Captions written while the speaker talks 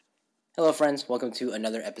Hello, friends. Welcome to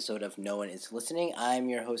another episode of No One Is Listening. I'm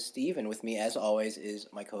your host, Steve, and with me, as always, is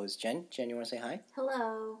my co-host, Jen. Jen, you want to say hi?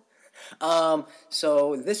 Hello.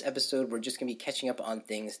 So this episode, we're just going to be catching up on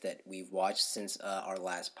things that we've watched since our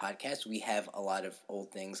last podcast. We have a lot of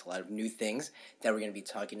old things, a lot of new things that we're going to be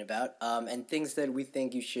talking about, and things that we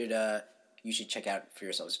think you should check out for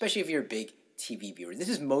yourself, especially if you're a big TV viewer. This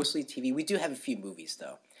is mostly TV. We do have a few movies,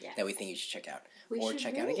 though, that we think you should check out or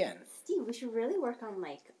check out again. Steve, we should really work on,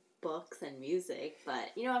 books and music,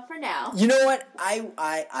 but you know what, for now. You know what?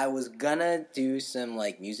 I was gonna do some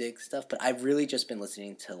music stuff, but I've really just been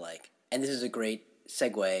listening to and this is a great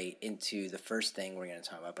segue into the first thing we're gonna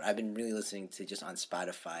talk about, but I've been really listening to just on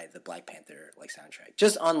Spotify the Black Panther soundtrack.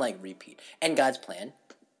 Just on repeat. And God's Plan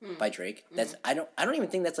by Drake. That's I don't even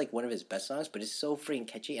think that's one of his best songs, but it's so freaking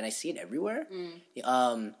catchy and I see it everywhere.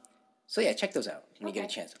 So yeah, check those out when you get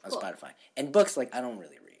a chance on Spotify. And books I don't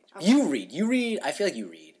really read. Okay. You read, I feel like you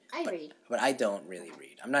read. I read. But I don't really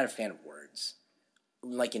read. I'm not a fan of words.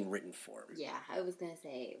 In written form. Yeah, I was going to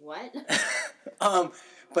say, what?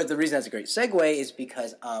 But the reason that's a great segue is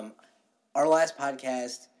because our last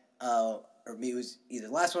podcast, or maybe it was either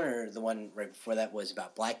the last one or the one right before that, was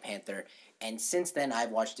about Black Panther. And since then,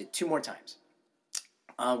 I've watched it 2 more times.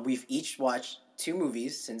 We've each watched 2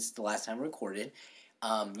 movies since the last time we recorded.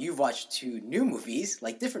 You've watched 2 new movies,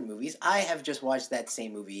 different movies. I have just watched that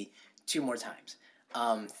same movie 2 more times.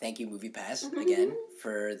 Thank you, Movie Pass, again,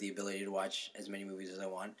 for the ability to watch as many movies as I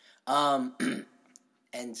want.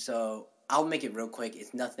 And so I'll make it real quick.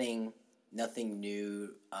 It's nothing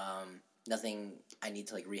new, nothing I need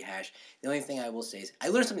to rehash. The only thing I will say is I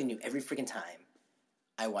learn something new every freaking time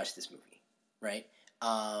I watch this movie, right?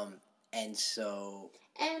 And so...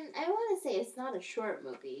 And I want to say it's not a short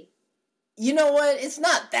movie. You know what? It's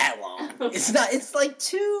not that long. It's not. It's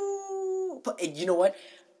 2... You know what?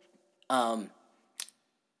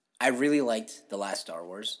 I really liked The Last Star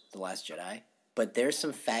Wars, The Last Jedi, but there's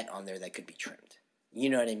some fat on there that could be trimmed.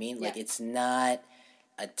 You know what I mean? Yeah. It's not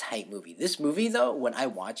a tight movie. This movie, though, when I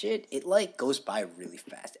watch it, it goes by really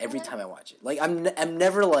fast every time I watch it. I'm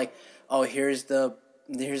never oh, here's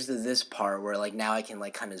this part where now I can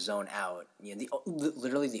kind of zone out. You know,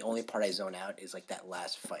 literally the only part I zone out is that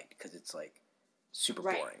last fight because it's super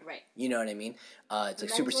boring. Right. You know what I mean?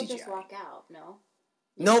 It's super CGI. Just walk out, no?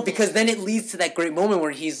 No, because then it leads to that great moment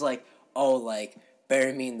where he's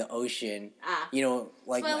bury me in the ocean. You know,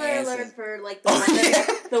 Spoiler alert for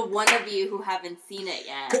the one of you who haven't seen it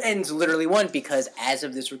yet. And it's literally one because as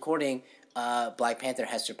of this recording, Black Panther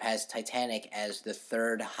has surpassed Titanic as the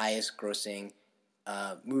 3rd highest grossing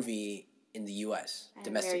movie in the U.S.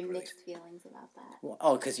 domestic release. I have very mixed feelings about that.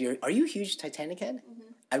 Well, because are you a huge Titanic head?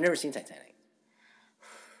 Mm-hmm. I've never seen Titanic.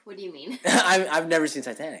 What do you mean? I've never seen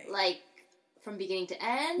Titanic. From beginning to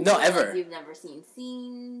end? No, ever. You've never seen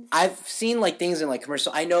scenes? I've seen things in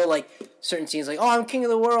commercial. I know certain scenes oh, I'm king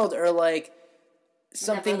of the world, or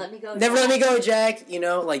something. Never let me go, Never Jack. let me go, Jack. You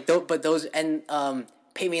know, but those and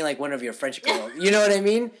pay me one of your French girls. You know what I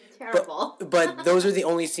mean? Terrible. But those are the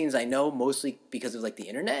only scenes I know, mostly because of the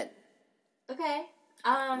internet. Okay.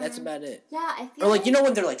 That's about it. Yeah, I feel or you know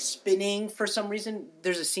when they're spinning for some reason.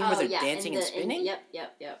 There's a scene where they're dancing and spinning.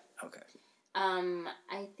 Yep. Okay.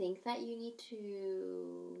 I think that you need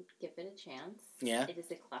to give it a chance. Yeah. It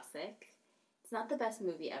is a classic. It's not the best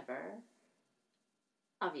movie ever,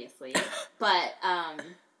 obviously, but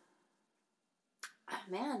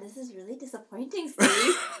man, this is really disappointing,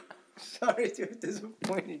 Steve. Sorry to have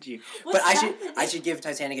disappointed you. But I should give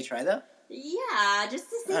Titanic a try though? Yeah, just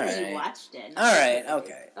to say that you watched it. Alright,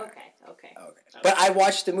 okay. Okay. But I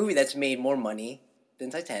watched a movie that's made more money than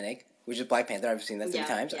Titanic, which is Black Panther. I've seen that 3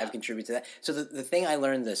 times. Yeah. I've contributed to that. So the thing I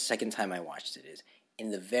learned the second time I watched it is in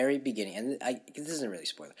the very beginning, and this isn't really a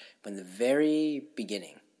spoiler, but in the very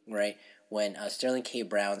beginning, right, when Sterling K.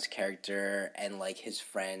 Brown's character and his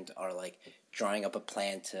friend are drawing up a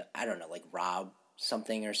plan to, I don't know, rob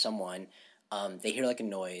something or someone, they hear a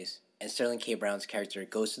noise, and Sterling K. Brown's character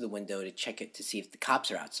goes to the window to check it to see if the cops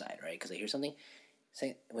are outside, right, because they hear something.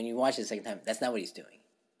 So when you watch it the second time, that's not what he's doing.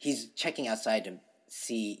 He's checking outside to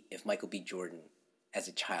see if Michael B. Jordan as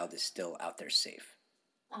a child is still out there safe.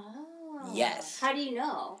 Oh. Yes. How do you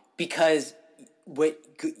know? Because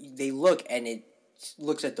they look and it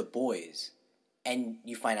looks at the boys, and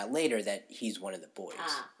you find out later that he's one of the boys.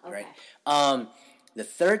 Okay. Right? The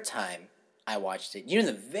 3rd time I watched it,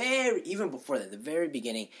 even before that, the very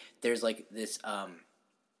beginning, there's this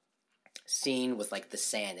scene with the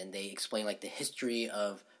sand, and they explain the history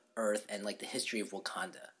of Earth and the history of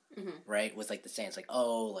Wakanda. Mm-hmm. Right? With the sand, it's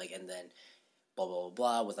and then blah blah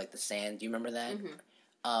blah with the sand. Do you remember that?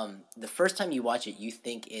 Mm-hmm. The first time you watch it, you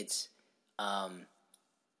think it's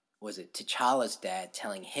was it T'Challa's dad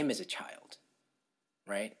telling him as a child,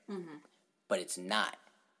 right? Mm-hmm. But it's not.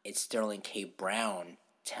 It's Sterling K. Brown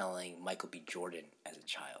telling Michael B. Jordan as a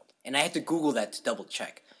child. And I had to Google that to double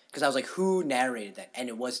check. Because I was like, who narrated that? And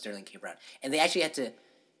it was Sterling K. Brown. And they actually had to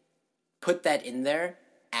put that in there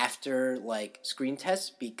after, like, screen tests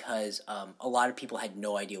because a lot of people had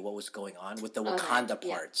no idea what was going on with the Wakanda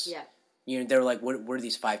parts. Yeah. You know, they were like, what are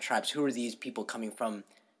these 5 tribes? Who are these people coming from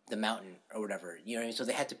the mountain or whatever? You know what I mean? So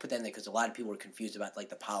they had to put that in there because a lot of people were confused about, like,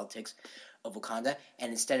 the politics of Wakanda.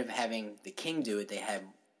 And instead of having the king do it, they had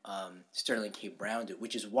Sterling K. Brown do it,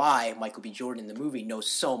 which is why Michael B. Jordan in the movie knows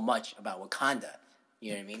so much about Wakanda.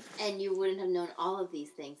 You know what I mean? And you wouldn't have known all of these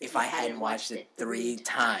things if I hadn't watched it 3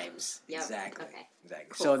 times. Yep. Exactly. Okay. Exactly.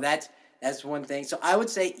 Cool. So that's one thing. So I would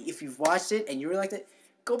say if you've watched it and you really liked it,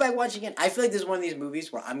 go back and watch it again. I feel like this is one of these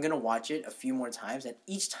movies where I'm going to watch it a few more times, and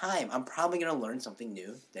each time I'm probably going to learn something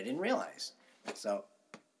new that I didn't realize. So,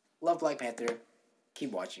 love Black Panther.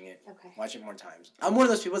 Keep watching it. Okay. Watch it more times. I'm one of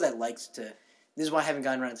those people that likes to... This is why I haven't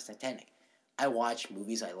gotten around to Titanic. I watch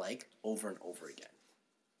movies I like over and over again.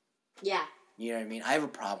 Yeah. You know what I mean? I have a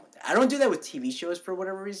problem with that. I don't do that with TV shows for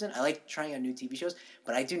whatever reason. I like trying out new TV shows,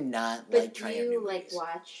 but I do not like trying out new movies. But do you,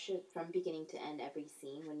 like, watch it from beginning to end every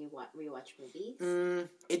scene when you rewatch movies?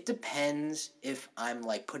 It depends if I'm,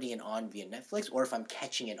 like, putting it on via Netflix or if I'm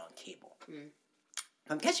catching it on cable.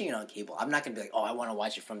 If I'm catching it on cable, I'm not going to be like, oh, I want to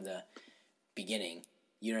watch it from the beginning.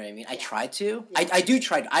 You know what I mean? I try to. Yeah. I do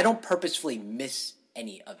try to. I don't purposefully miss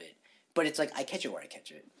any of it. But it's like, I catch it where I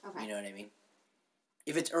catch it. Okay. You know what I mean?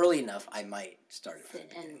 If it's early enough, I might start it from the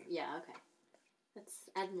beginning. Yeah, okay. That's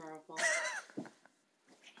admirable.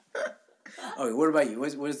 Okay, what about you?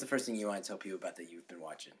 What is the first thing you want to tell people about that you've been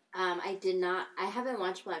watching? I haven't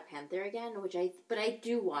watched Black Panther again, but I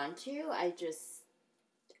do want to. I just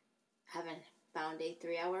haven't found a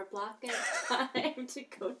 3-hour block of time to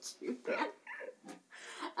go to that.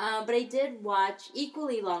 But I did watch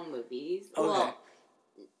equally long movies. Okay. Well,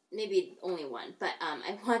 maybe only one, but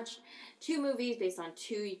I watched 2 movies based on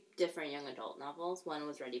 2 different young adult novels. One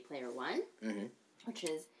was Ready Player One, which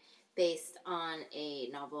is based on a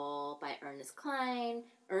novel by Ernest Cline,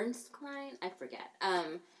 I forget.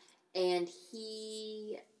 And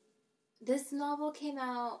this novel came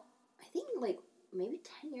out, I think, like, maybe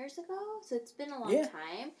 10 years ago, so it's been a long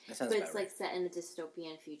time. But it's like set in a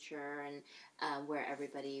dystopian future, and where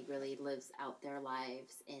everybody really lives out their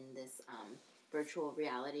lives in this virtual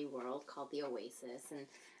reality world called the Oasis. And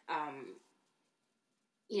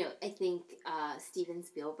I think Steven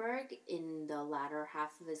Spielberg in the latter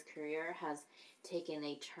half of his career has taken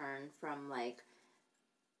a turn from like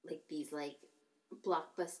these like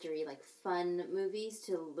blockbustery, like, fun movies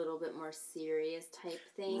to a little bit more serious type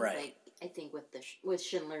things. Right. Like, I think with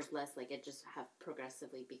Schindler's List, like, it just have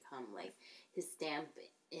progressively become, like, his stamp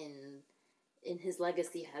in his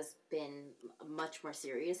legacy has been much more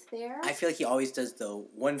serious there. I feel like he always does the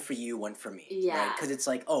one for you, one for me. Yeah. Right? Because it's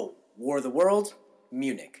like, oh, War of the World,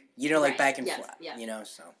 Munich. You know, like, back and forth. Yeah. You know,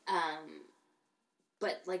 so.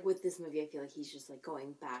 But, like, with this movie, I feel like he's just, like,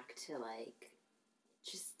 going back to, like,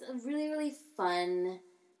 just a really, really fun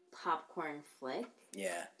popcorn flick.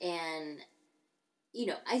 Yeah. And,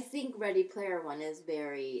 I think Ready Player One is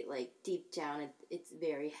very, like, deep down, it's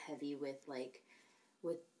very heavy with, like,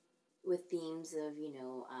 with themes of,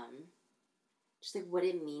 just, like, what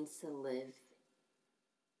it means to live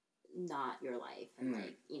not your life and,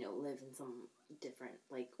 like, live in some different,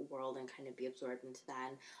 like, world and kind of be absorbed into that.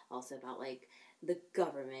 And also about, like, the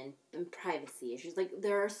government and privacy issues. Like,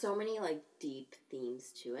 there are so many, like, deep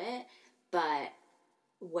themes to it, but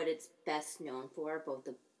what it's best known for, both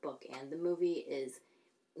the book and the movie, is,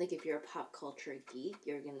 like, if you're a pop culture geek,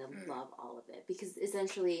 you're gonna love all of it. Because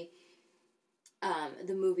essentially,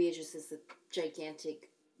 the movie is just this gigantic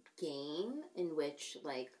game in which,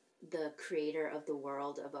 like, the creator of the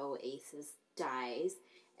world of Oasis dies,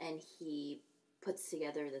 and he puts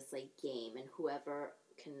together this, like, game, and whoever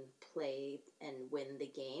can play and win the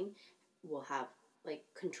game will have, like,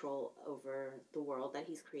 control over the world that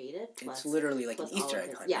he's created. Plus, it's literally like an Easter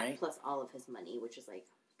egg hunt, right? Yeah, plus all of his money, which is, like,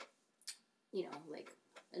 like,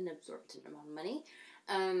 an absorbent amount of money.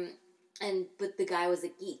 But the guy was a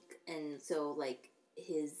geek, and so, like,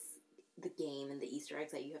 the game and the Easter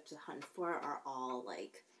eggs that you have to hunt for are all,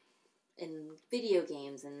 like, in video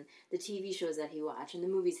games and the TV shows that he watched and the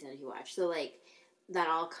movies that he watched. So, like, that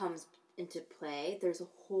all comes into play. There's a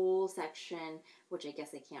whole section, which I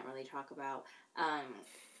guess I can't really talk about,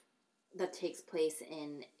 that takes place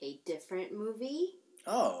in a different movie.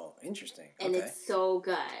 Oh, interesting. And it's so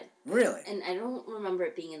good. Really? And I don't remember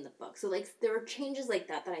it being in the book. So, like, there were changes like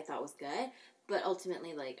that I thought was good. But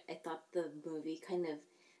ultimately, like, I thought the movie kind of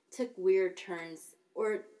took weird turns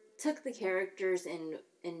or took the characters in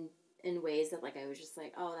ways that like I was just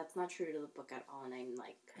like, oh, that's not true to the book at all, and I'm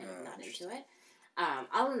like kind of not into it.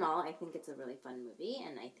 All in all, I think it's a really fun movie,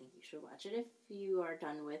 and I think you should watch it if you are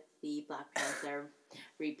done with the Black Panther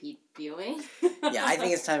repeat viewing. Yeah, I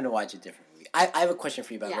think it's time to watch a different movie. I have a question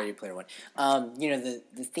for you about Ready Player One. The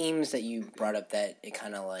themes that you brought up that it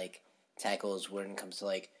kind of like tackles when it comes to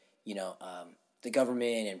like the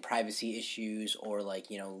government and privacy issues, or like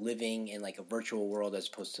living in like a virtual world as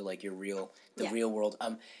opposed to like real world.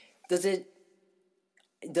 Is it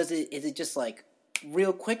just like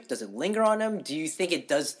real quick? Does it linger on them? Do you think it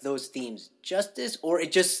does those themes justice, or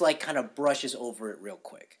it just like kind of brushes over it real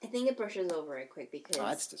quick? I think it brushes over it quick because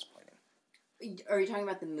that's disappointing. Are you talking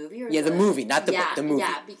about the movie? Or the movie, not the book. The movie.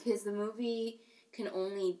 Yeah, because the movie can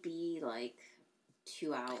only be like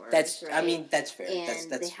 2 hours. That's right? I mean that's fair. And that's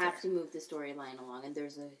they fair. have to move the storyline along, and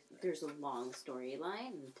there's a long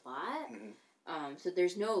storyline and plot. Mm-hmm. So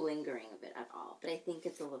there's no lingering of it at all. But I think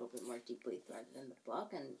it's a little bit more deeply threaded in the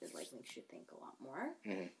book, and it like makes you think a lot more.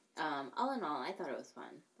 Mm-hmm. All in all, I thought it was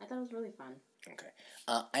fun. I thought it was really fun. Okay.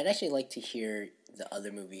 I'd actually like to hear the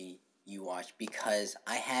other movie you watched, because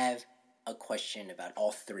I have a question about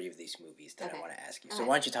all three of these movies that I want to ask you. So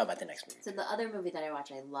why don't you talk about the next movie? So the other movie that I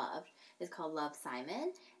watched I loved is called Love,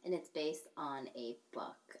 Simon, and it's based on a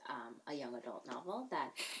book, a young adult novel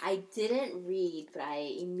that I didn't read, but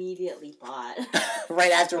I immediately bought.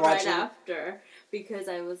 Right after watching? Right after, because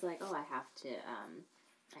I was like, oh, I have to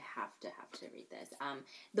read this.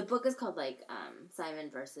 The book is called like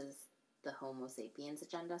Simon versus the Homo sapiens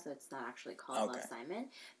agenda, so it's not actually called Love,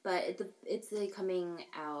 Simon, but it's a coming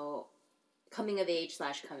of age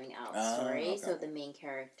 / coming out story. Okay. So the main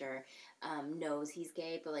character knows he's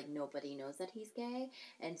gay, but like nobody knows that he's gay,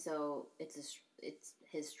 and so it's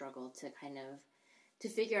his struggle to kind of to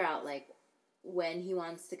figure out like when he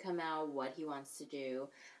wants to come out, what he wants to do,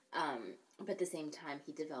 but at the same time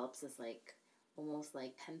he develops this like almost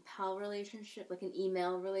like pen pal relationship, like an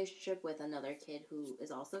email relationship with another kid who is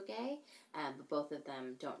also gay, but both of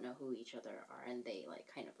them don't know who each other are, and they like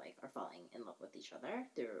kind of like are falling in love with each other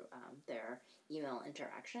through their email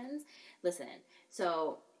interactions. Listen,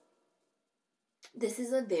 so this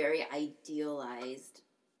is a very idealized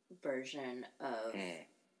version of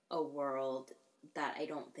a world that I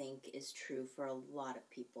don't think is true for a lot of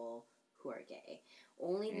people who are gay,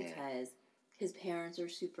 only because his parents are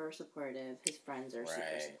super supportive, his friends are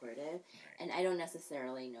super supportive, and I don't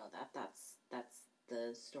necessarily know that that's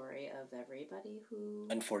the story of everybody who...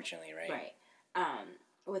 Unfortunately, right? Right.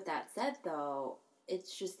 With that said, though, it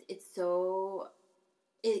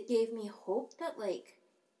gave me hope that, like,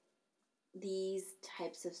 these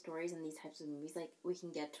types of stories and these types of movies, like, we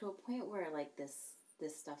can get to a point where, like, this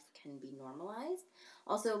stuff can be normalized.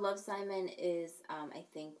 Also, Love, Simon is, I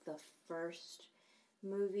think, the first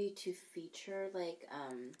movie to feature like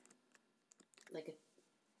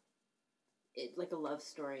a love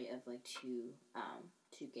story of like two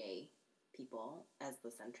gay people as the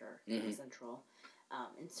central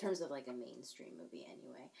in terms of like a mainstream movie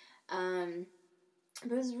anyway.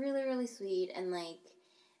 But it was really, really sweet, and like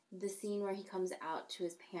the scene where he comes out to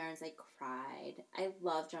his parents, I cried. I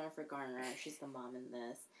love Jennifer Garner. She's the mom in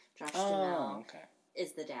this. Josh Duhamel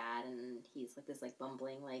is the dad, and he's like this like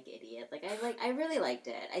bumbling like idiot. I really liked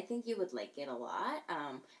it. I think you would like it a lot.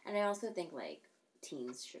 And I also think like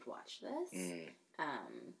teens should watch this.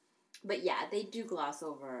 But yeah, they do gloss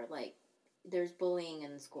over like there's bullying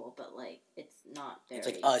in school, but like it's not very. It's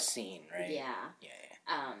like a scene, right? Yeah.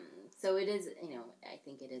 So it is. I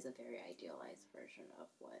think it is a very idealized version of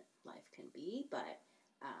what life can be, but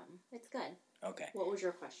it's good. Okay. What was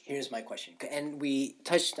your question? Here's my question. And we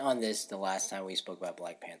touched on this the last time we spoke about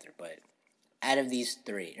Black Panther, but out of these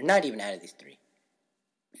three, or not even out of these three,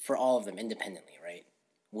 for all of them independently, right?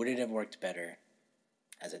 Would it have worked better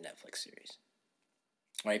as a Netflix series?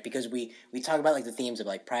 Right? Because we talk about like the themes of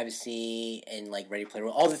like privacy and like Ready Player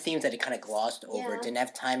One, all the themes that it kind of glossed over, didn't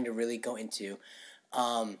have time to really go into.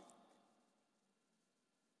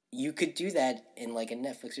 You could do that in like a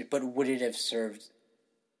Netflix series, but would it have served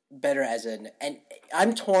better as and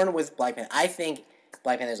I'm torn with Black Panther. I think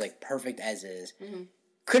Black Panther is like perfect as is. Mm-hmm.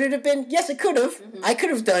 Could it have been? Yes, it could have. Mm-hmm. I could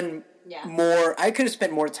have done more. I could have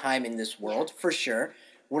spent more time in this world for sure.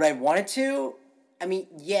 Would I wanted to? I mean,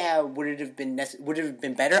 yeah. Would it have been? Would it have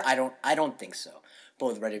been better? I don't think so. But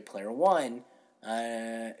with Ready Player One,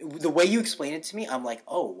 the way you explain it to me, I'm like,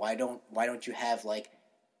 oh, why don't you have like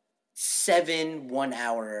 7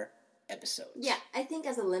 1-hour episodes? Yeah, I think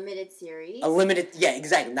as a limited series. Yeah,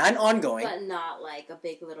 exactly. Not ongoing. But not like a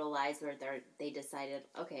Big Little Lies where they decided,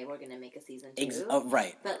 okay, we're going to make a season 2.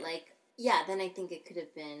 Right. But like, yeah, then I think it could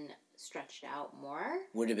have been stretched out more.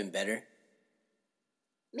 Would have been better.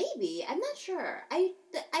 Maybe. I'm not sure. I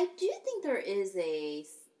do think there is a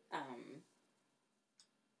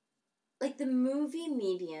like the movie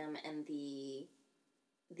medium and the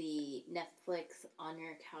Netflix on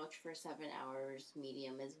your couch for 7 hours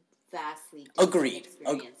medium is vastly different Agreed.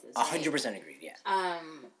 experiences. 100% agreed. Yeah.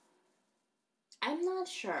 I'm not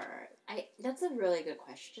sure. That's a really good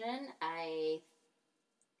question.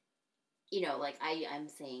 I'm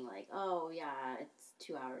saying like, oh yeah, it's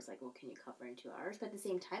 2 hours. Like, what can you cover in 2 hours? But at the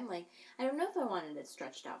same time, like, I don't know if I wanted it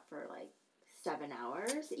stretched out for like 7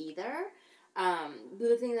 hours either.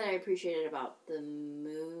 The thing that I appreciated about the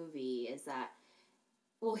movie is that,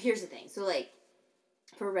 well, here's the thing. So like,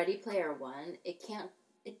 for Ready Player One,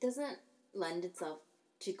 it doesn't lend itself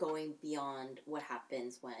to going beyond what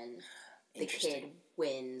happens when the kid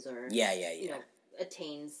wins or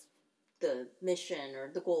attains the mission or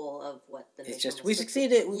the goal of what the mission was. It's just, we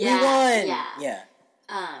succeeded, we won. Yeah.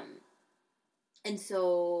 And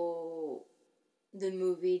so the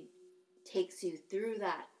movie takes you through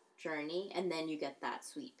that journey, and then you get that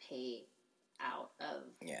sweet pay out of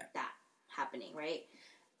that happening, right?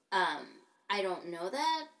 I don't know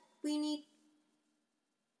that we need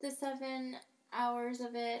the 7 hours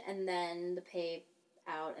of it, and then the pay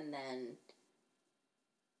out, and then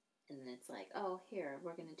it's like, oh, here,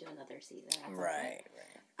 we're going to do another season. Right.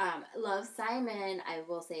 Love, Simon, I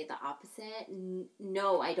will say the opposite.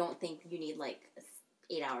 No, I don't think you need, like,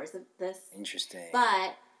 8 hours of this. Interesting.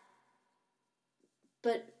 But,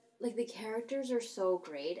 like, the characters are so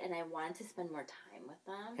great, and I wanted to spend more time with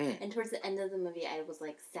them. And towards the end of the movie, I was,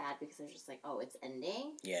 like, sad because I was just like, oh, it's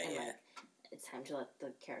ending. Like, it's time to let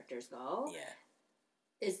the characters go. Yeah.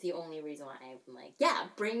 Is the only reason why I'm like, yeah,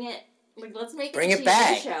 bring it. Like, let's make Bring a it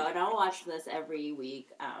back. TV show, and I'll watch this every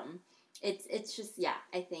week. It's just, yeah,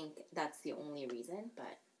 I think that's the only reason,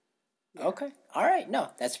 but... Yeah. Okay. All right.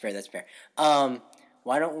 No, that's fair.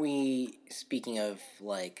 Why don't we, speaking of,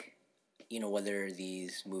 like, whether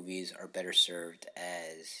these movies are better served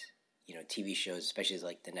as, TV shows, especially as,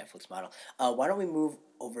 like, the Netflix model, why don't we move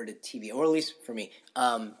over to TV, or at least for me,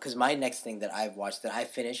 because my next thing that I've watched, that I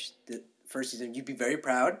finished the first season, you'd be very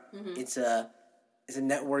proud. Mm-hmm. It's a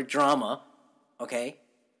network drama, okay?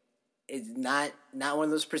 It's not one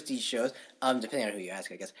of those prestige shows, depending on who you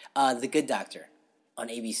ask, I guess. The Good Doctor on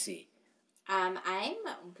ABC. I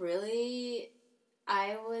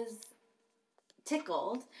was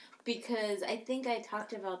tickled because I think I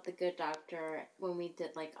talked about The Good Doctor when we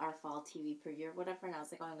did, like, our fall TV preview or whatever, and I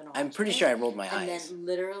was like, oh, I'm going to watch it. I'm pretty sure I rolled my eyes. And then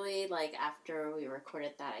literally, like, after we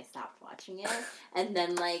recorded that, I stopped watching it. And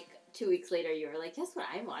then, like, 2 weeks later, you were like, guess what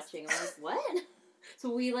I'm watching? I was like, what?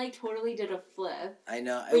 So we, like, totally did a flip. I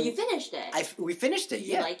know. But you finished it. We finished it, Did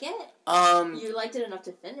you like it? You liked it enough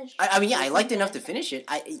to finish. I liked it enough to finish it.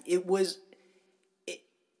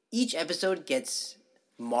 Each episode gets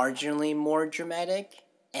marginally more dramatic,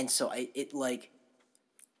 and so it's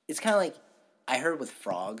kind of like, I heard with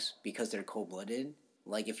frogs, because they're cold-blooded,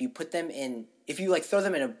 like, if you throw them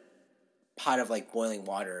in a pot of, like, boiling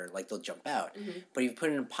water, like, they'll jump out. Mm-hmm. But if you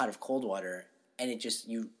put it in a pot of cold water, and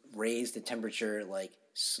you raise the temperature, like,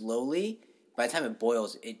 slowly, by the time it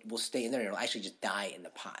boils, it will stay in there, and it'll actually just die in the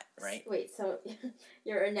pot, right? Wait, so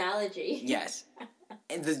your analogy. Yes.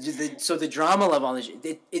 And so the drama level on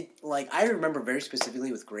this, like, I remember very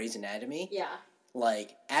specifically with Grey's Anatomy. Yeah.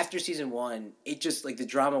 Like, after season 1, it just, like, the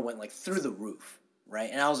drama went, like, through the roof, right?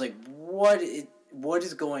 And I was like, what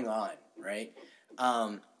is going on, right?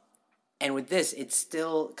 And with this, it's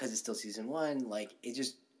still, because it's still season 1, like, it's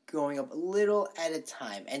just going up a little at a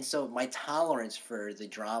time. And so my tolerance for the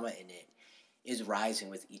drama in it is rising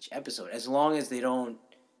with each episode. As long as they don't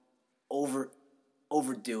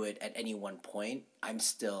overdo it at any one point, I'm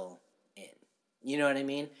still in. You know what I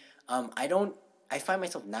mean? I find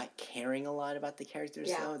myself not caring a lot about the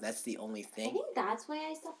characters, though. That's the only thing. I think that's why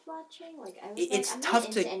I stopped watching. Like, I was I'm not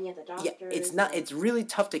into any of the doctors. Yeah, it's not. It's really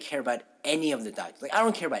tough to care about any of the doctors. Like, I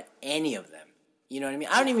don't care about any of them. You know what I mean?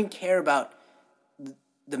 I don't even care about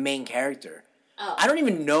the main character. Oh. I don't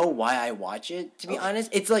even know why I watch it, to be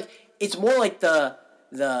honest. It's like, it's more like the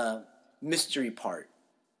mystery part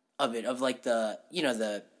of it, of, like, the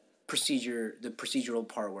procedural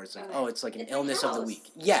part where it's like, it's like an illness of the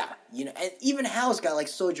week. Yeah, and even House got, like,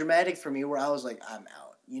 so dramatic for me where I was like, I'm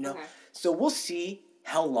out, Okay. So we'll see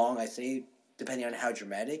how long I say, depending on how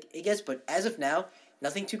dramatic it gets, but as of now,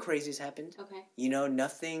 nothing too crazy has happened. Okay.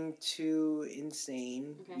 Nothing too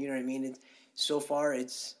insane. Okay. You know what I mean? So far,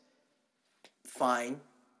 it's fine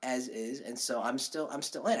as is, and so I'm still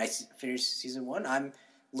in. I finished season 1. I'm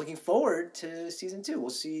looking forward to season 2. We'll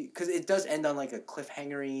see, because it does end on like a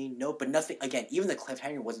cliffhangery note, but nothing. Again, even the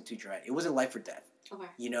cliffhanger wasn't too dramatic. It wasn't life or death. Okay.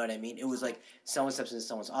 You know what I mean? It was like someone steps into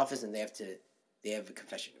someone's office and they have a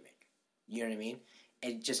confession to make. You know what I mean?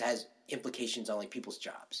 And it just has implications on like people's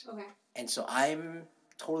jobs. Okay. And so I'm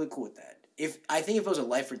totally cool with that. I think if it was a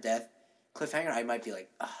life or death cliffhanger, I might be like,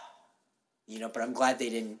 but I'm glad they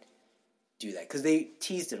didn't do that because they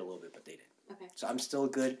teased it a little bit, but they didn't. Okay. So I'm still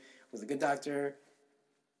good with The Good Doctor,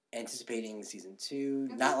 anticipating season 2.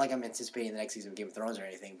 Okay. Not like I'm anticipating the next season of Game of Thrones or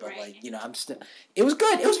anything, but right. I'm still. It was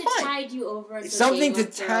good. It was fine. Tied you over. It's something to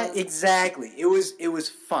tie. Exactly. It was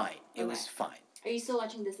fine. It was fine. Are you still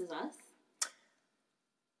watching This Is Us?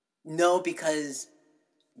 No, because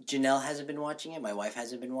Janelle hasn't been watching it. My wife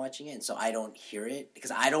hasn't been watching it, and so I don't hear it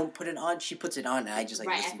because I don't put it on. She puts it on, and I just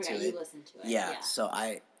listen to it. You listen to it. Yeah. So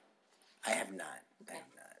I have not. Okay. I have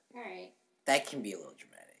not. All right. That can be a little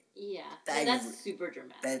dramatic. Yeah. That's super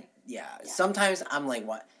dramatic. Yeah. Sometimes I'm like,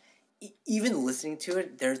 what? Even listening to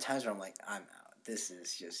it, there are times where I'm like, I'm out. This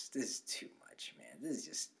is too much, man. This is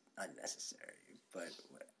just unnecessary.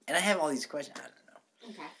 And I have all these questions. I don't know.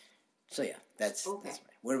 Okay. So yeah, that's mine.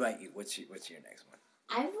 What about you? What's your next one?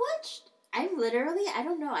 I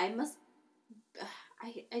don't know. I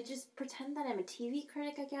just pretend that I'm a TV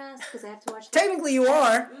critic, I guess, because I have to watch. Technically, you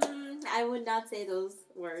are. I would not say those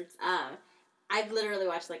words. I've literally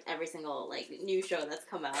watched like every single like new show that's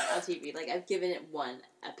come out on TV. Like I've given it 1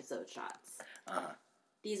 episode shots.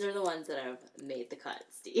 These are the ones that have made the cut,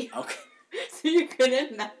 Steve. Okay. So you can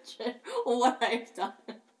imagine what I've done.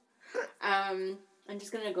 I'm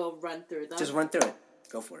just gonna go run through them. Just run through it.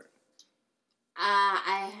 Go for it.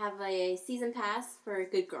 I have a season pass for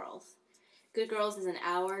Good Girls. Good Girls is an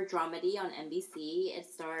hour dramedy on NBC. It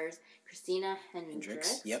stars Christina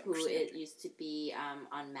Hendricks, used to be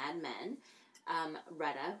on Mad Men,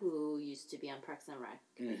 Retta, who used to be on Parks and Rec,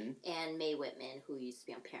 and Mae Whitman, who used to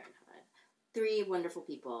be on Parenthood. 3 wonderful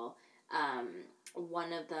people.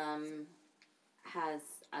 One of them has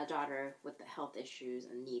a daughter with health issues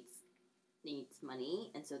and needs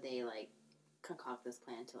money, and so they like concoct this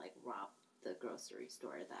plan to like rob the grocery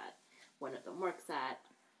store that one of them works at.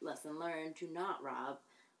 Lesson learned: do not rob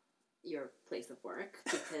your place of work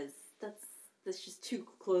because that's just too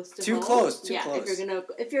close to too home. Close.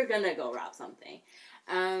 If you're gonna go rob something,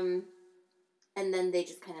 and then they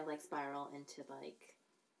just kind of like spiral into like.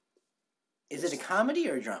 Is it a comedy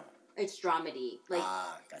or a drama? It's dramedy. Like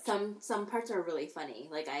gotcha. some parts are really funny.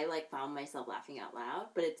 Like I like found myself laughing out loud,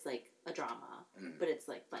 but it's like a drama, but it's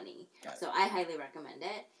like funny. So I highly recommend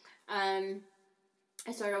it.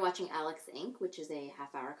 I started watching Alex Inc., which is a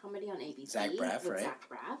half-hour comedy on ABC. Zach Braff, right? Zach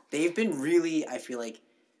Braff. They've been really, I feel like,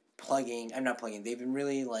 I'm not plugging. They've been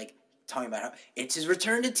really like talking about how it's his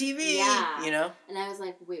return to TV. Yeah. You know. And I was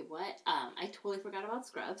like, wait, what? I totally forgot about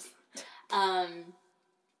Scrubs.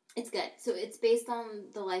 It's good. So it's based on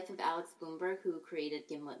the life of Alex Bloomberg, who created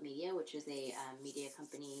Gimlet Media, which is a media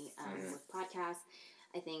company with podcasts.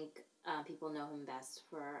 I think people know him best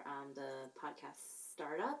for the podcast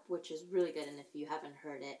Startup, which is really good. And if you haven't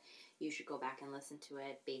heard it, you should go back and listen to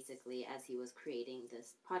it. Basically, as he was creating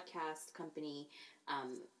this podcast company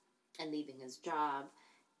and leaving his job,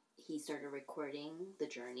 he started recording the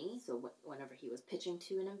journey. So whenever he was pitching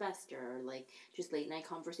to an investor, or like just late night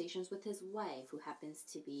conversations with his wife, who happens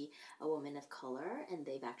to be a woman of color, and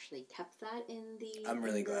they've actually kept that in the. I'm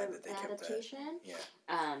really glad that they adaptation. Kept that.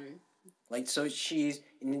 Yeah. Like, so she's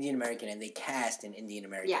an Indian American, and they cast an Indian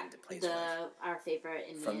American to play our favorite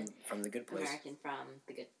Indian from The Good Place. American from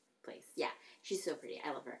The Good Place. Yeah, she's so pretty. I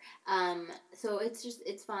love her. So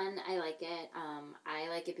it's fun. I like it. I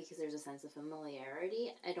like it because there's a sense of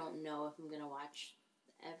familiarity. I don't know if I'm gonna watch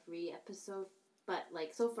every episode, but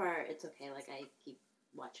like so far it's okay. Like I keep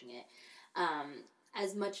watching it.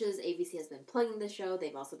 As much as ABC has been plugging the show,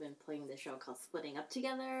 they've also been plugging the show called Splitting Up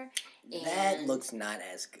Together. And that looks not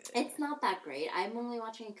as good. It's not that great. I'm only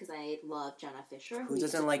watching it because I love Jenna Fisher. Who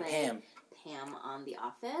doesn't like Pam? Pam on The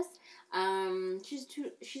Office.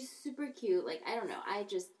 She's super cute. Like, I don't know. I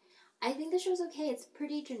think the show's okay. It's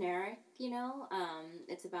pretty generic, you know.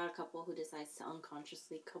 It's about a couple who decides to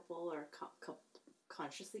unconsciously couple or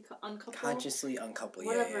consciously uncouple. Consciously uncouple,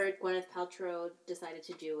 Whatever Gwyneth Paltrow decided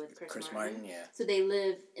to do with Chris Martin. Yeah. So they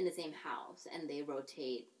live in the same house, and they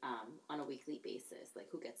rotate on a weekly basis, like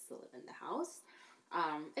who gets to live in the house.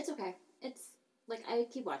 It's okay. It's, like, I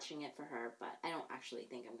keep watching it for her, but I don't actually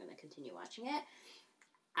think I'm going to continue watching it.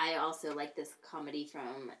 I also like this comedy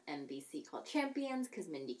from NBC called Champions, because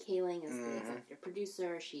Mindy Kaling is the executive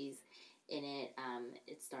producer. She's in it.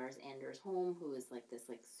 It stars Anders Holm, who is like this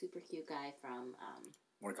like super cute guy from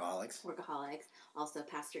Workaholics. Also,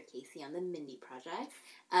 Pastor Casey on the Mindy Project.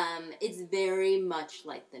 It's very much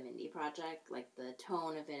like the Mindy Project, like the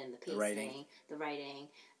tone of it and the pacing, the writing.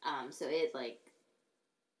 So it like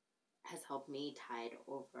has helped me tide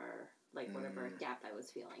over like whatever gap I was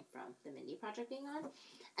feeling from the Mindy Project being on.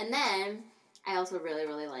 And then I also really,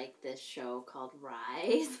 really like this show called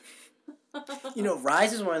Rise.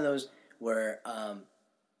 Rise is one of those where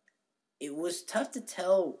it was tough to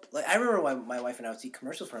tell. Like, I remember when my wife and I would see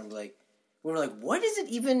commercials for it, we were like, what is it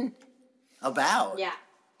even about? Yeah.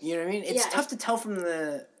 You know what I mean? It's tough to tell from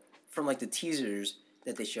the teasers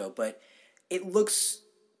that they show, but it looks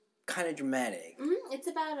kind of dramatic. Mm-hmm. It's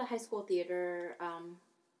about a high school theater,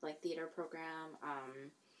 theater program.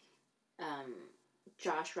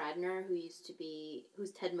 Josh Radnor, who's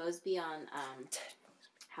Ted Mosby on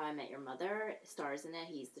How I Met Your Mother, stars in it.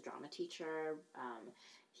 He's the drama teacher.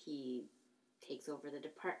 He takes over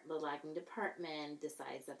the lagging department,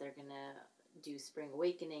 decides that they're gonna do Spring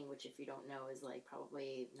Awakening, which, if you don't know, is like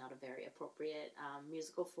probably not a very appropriate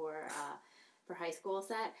musical for high school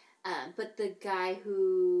set. But the guy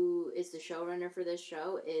who is the showrunner for this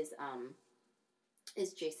show is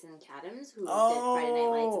Jason Katims, who did Friday Night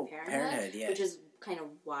Lights and Parenthood, yeah. which is kind of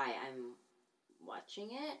why I'm watching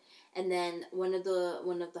it. And then one of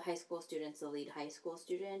the high school students, the lead high school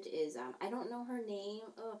student, is I don't know her name,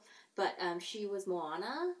 but she was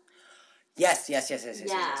Moana. Yes.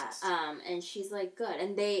 And she's like good,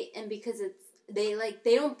 and because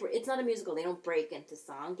it's not a musical, they don't break into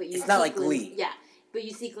song, but it's not like Glee. Yeah, but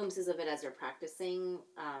you see glimpses of it as they're practicing.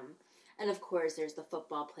 And of course, there's the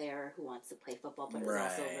football player who wants to play football, but is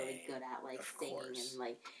also really good at singing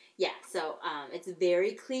and So it's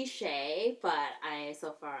very cliche, but I'm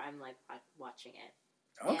watching it,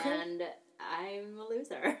 and I'm a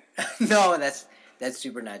loser. No, that's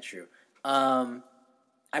super not true.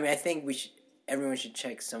 I think everyone should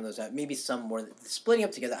check some of those out. Maybe some more. Splitting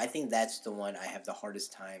up together, I think that's the one I have the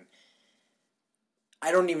hardest time.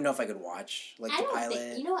 I don't even know if I could watch the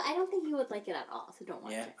pilot. I don't think you would like it at all. So don't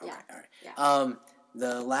watch it. Okay, yeah. All right. Yeah.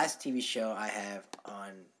 The last TV show I have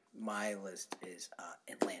on my list is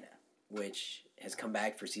Atlanta, which has come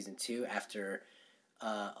back for season 2 after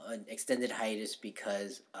an extended hiatus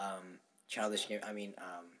because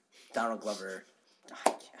Donald Glover.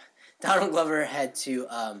 Donald Glover had to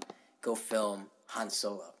go film Han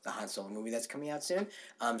Solo, the Han Solo movie that's coming out soon.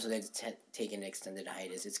 So they've taken an extended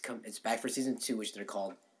hiatus. It's back for season 2, which they've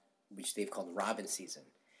called Robin season.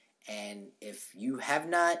 And if you have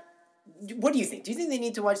not, what do you think? Do you think they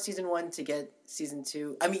need to watch season 1 to get season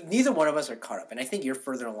 2? I mean, neither one of us are caught up, and I think you're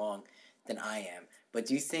further along than I am. But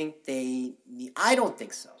do you think they need? I don't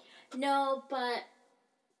think so. No, but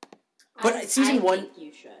season 1, think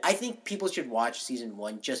you should. I think people should watch season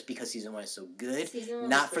 1 just because season 1 is so good,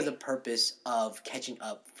 not for the purpose of catching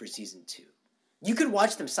up for season 2. You could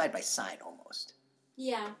watch them side by side almost.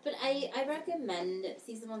 Yeah, but I recommend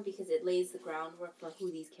season 1 because it lays the groundwork for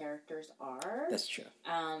who these characters are. That's true.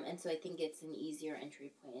 And so I think it's an easier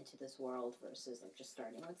entry point into this world versus just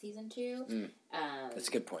starting with season 2. That's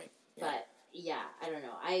a good point. Yeah. But yeah, I don't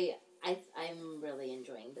know. I'm really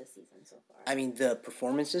enjoying this season so far. I mean, the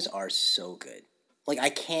performances are so good. I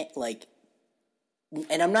can't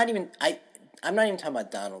and I'm not even talking about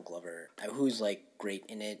Donald Glover, who's great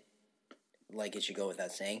in it. It should go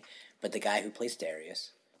without saying, but the guy who plays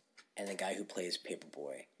Darius and the guy who plays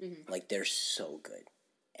Paperboy, they're so good,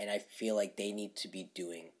 and I feel like they need to be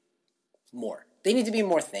doing more. They need to be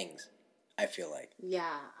more things. I feel like.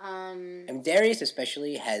 Yeah. And Darius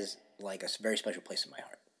especially has a very special place in my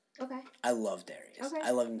heart. Okay. I love Darius. Okay.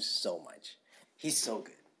 I love him so much. He's so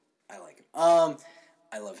good. I like him.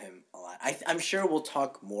 I love him a lot. I'm sure we'll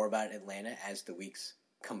talk more about Atlanta as the weeks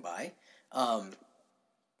come by.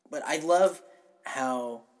 But I love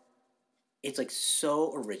how it's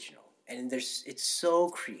so original and it's so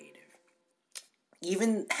creative.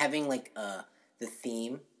 Even having the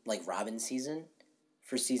theme Robin season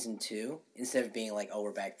for season 2 instead of being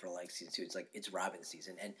we're back for season 2. It's Robin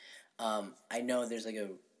season, and I know there's a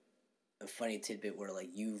funny tidbit where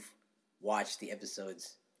you've watched the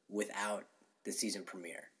episodes without the season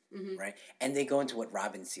premiere, right? And they go into what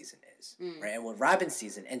Robin season is, right? And what Robin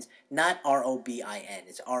season, and it's not Robin,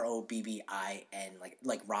 it's Robbin,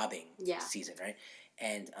 like robbing season, right?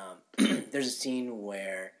 And there's a scene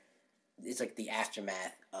where it's the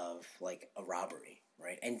aftermath of a robbery,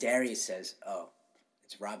 right? And Darius says, "Oh,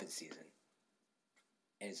 it's Robin season,"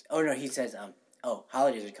 and he says,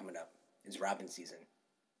 holidays are coming up. It's Robin season.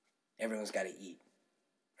 Everyone's got to eat,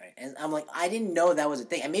 right? And I'm I didn't know that was a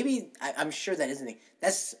thing. And maybe, I'm sure that is a thing.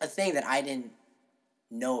 That's a thing that I didn't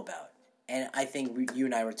know about. And I think you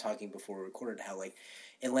and I were talking before we recorded how,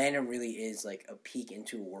 Atlanta really is like a peek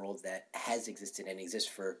into a world that has existed and exists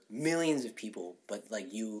for millions of people, but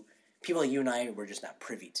like people like you and I were just not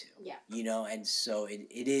privy to. Yeah. You know, and so it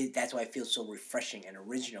is. That's why it feels so refreshing and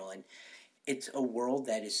original, and it's a world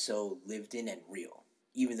that is so lived in and real,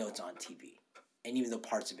 even though it's on TV, and even though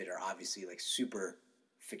parts of it are obviously like super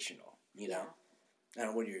fictional. You know. I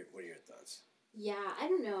don't know. What are your thoughts? Yeah, I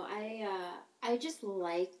don't know. I just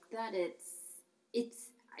like that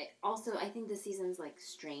I think this season's like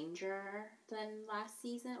stranger than last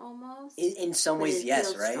season almost. In some ways, yes,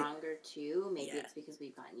 feels right? Stronger too. Maybe it's because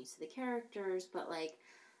we've gotten used to the characters, but like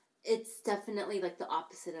it's definitely like the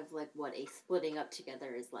opposite of like what a splitting up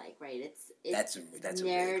together is like, right? It's that's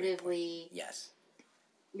narratively. Really yes.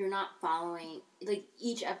 You're not following like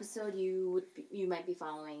each episode. You might be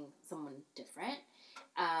following someone different.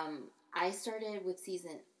 I started with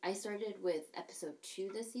episode 2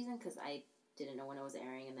 this season because I didn't know when it was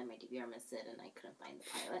airing, and then my DVR missed it, and I couldn't find the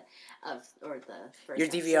pilot or the first. Your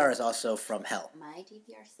DVR is also from hell. My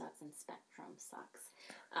DVR sucks, and Spectrum sucks,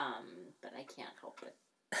 but I can't help but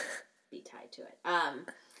be tied to it.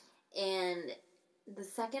 And the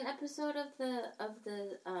second episode of the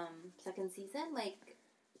second season, like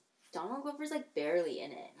Donald Glover's like barely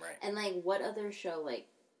in it, right? And like, what other show like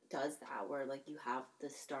does that where like you have the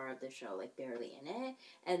star of the show like barely in it,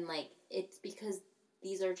 and like it's because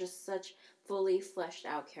these are just such fully fleshed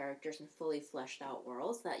out characters and fully fleshed out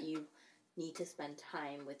worlds that you need to spend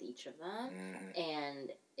time with each of them,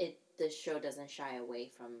 and the show doesn't shy away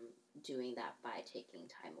from doing that by taking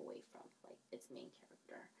time away from like its main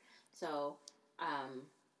character. So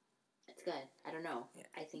it's good. I don't know. Yeah.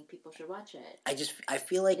 I think people should watch it. I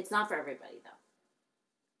feel like it's not for everybody though.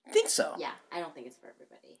 Think so? Yeah, I don't think it's for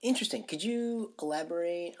everybody. Interesting. Could you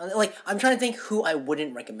elaborate on it? Like, I'm trying to think who I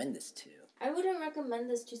wouldn't recommend this to. I wouldn't recommend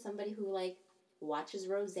this to somebody who, like, watches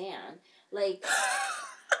Roseanne. Like,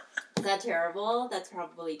 is that terrible? That's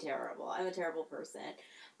probably terrible. I'm a terrible person.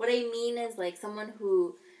 What I mean is, like, someone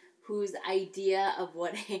whose idea of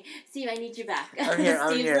what Steve, I need you back. I'm here.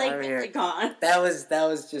 I'm here. Gone. That was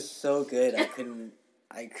just so good. Yeah.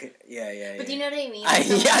 But do you know what I mean?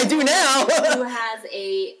 I do now. Who has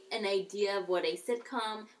an idea of what a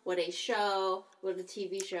sitcom, what a show, what a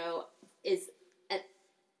TV show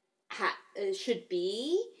should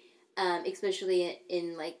be, especially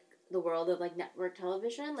in like the world of like network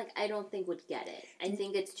television. Like, I don't think would get it. I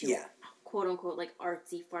think it's too quote unquote like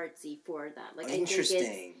artsy fartsy for them. Like, interesting. I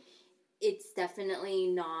think it's definitely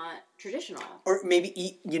not traditional. Or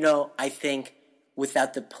maybe I think.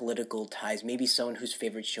 Without the political ties, maybe someone whose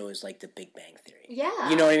favorite show is like The Big Bang Theory. Yeah.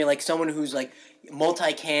 You know what I mean? Like someone who's like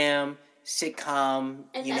multicam, sitcom,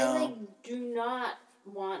 and I like do not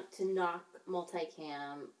want to knock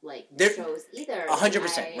multicam like shows either.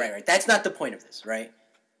 100%. Right. That's not the point of this, right?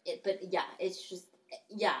 But yeah, it's just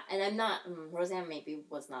and I'm not Roseanne maybe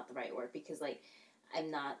was not the right word because like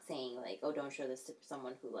I'm not saying like, oh, don't show this to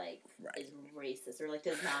someone who like is racist or like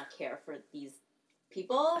does not care for these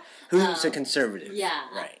people who's a conservative,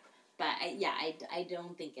 right? But I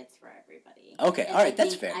don't think it's for everybody. Okay, all right,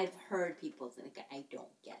 that's fair. I've heard people think I don't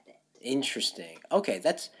get it. Interesting. Okay,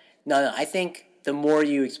 that's no. I think the more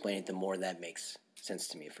you explain it, the more that makes sense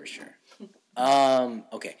to me for sure.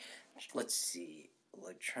 Okay, let's see.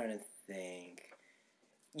 I'm trying to think.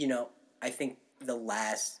 I think the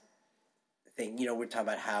last thing. We're talking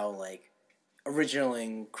about how like original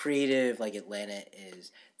and creative like Atlanta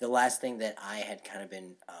is. The last thing that I had kind of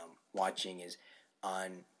been watching is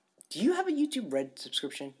on. Do you have a YouTube Red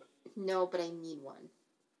subscription? No, but I need one.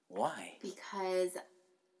 Why? Because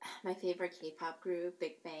my favorite K-pop group,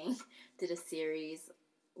 Big Bang, did a series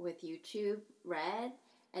with YouTube Red,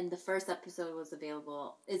 and the first episode is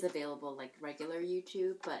available like regular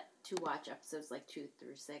YouTube, but to watch episodes like 2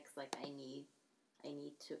 through 6, like I need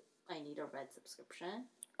a Red subscription.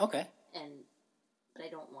 Okay. But I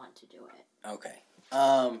don't want to do it. Okay.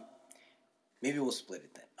 Maybe we'll split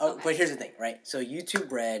it then. Oh, okay. But here's the thing, right? So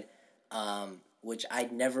YouTube Red, which I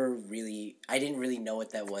didn't really know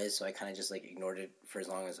what that was, so I kind of just like ignored it for as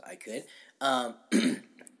long as I could.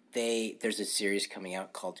 There's a series coming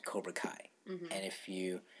out called Cobra Kai, and if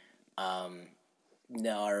you were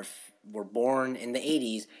born in the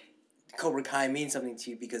 80s, Cobra Kai means something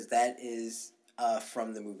to you because that is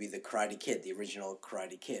from the movie The Karate Kid, the original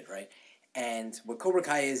Karate Kid, right? And what Cobra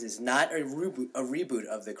Kai is not a reboot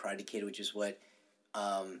of The Karate Kid, which is what,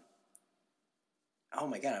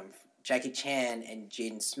 Jackie Chan and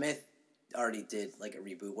Jaden Smith already did, like, a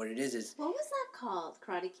reboot. What it is... What was that called?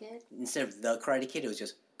 Karate Kid? Instead of The Karate Kid, it was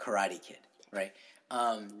just Karate Kid, right?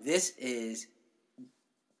 This is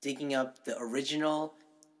digging up the original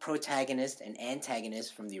protagonist and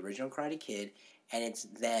antagonist from the original Karate Kid, and it's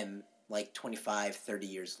them like 25, 30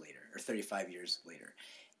 years later, or 35 years later.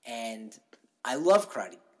 And I love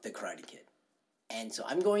the Karate Kid. And so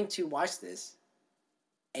I'm going to watch this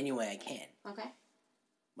any way I can. Okay.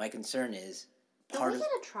 My concern is Don't we get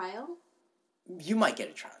a trial? You might get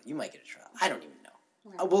a trial. I don't even know.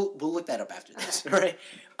 Okay. We'll look that up after this, right?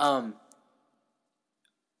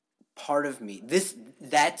 Part of me,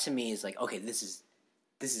 that to me is like, okay, this is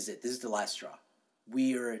it. This is the last straw.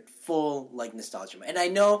 We are at full like nostalgia mode, and I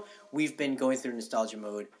know we've been going through nostalgia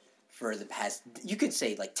mode for the past, you could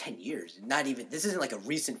say, like 10 years. Not even, this isn't like a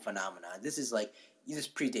recent phenomenon. This is like, this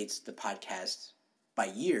predates the podcast by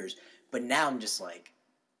years. But now I'm just like,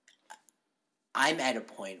 I'm at a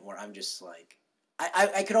point where I'm just like,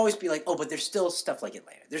 I could always be like, oh, but there's still stuff like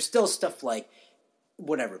Atlanta. There's still stuff like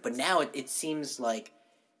whatever. But now it seems like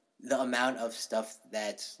the amount of stuff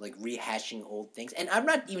that's like rehashing old things. And I'm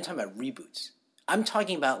not even talking about reboots. I'm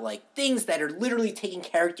talking about like things that are literally taking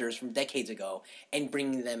characters from decades ago and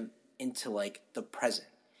bringing them into like the present.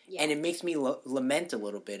 Yeah. And it makes me lament a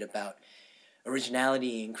little bit about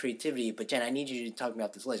originality and creativity. But Jen, I need you to talk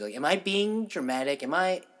about this later. Like, am I being dramatic? Am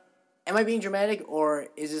I being dramatic, or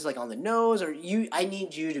is this like on the nose? Or I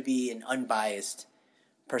need you to be an unbiased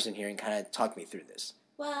person here and kind of talk me through this.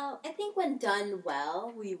 Well, I think when done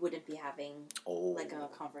well, we wouldn't be having like a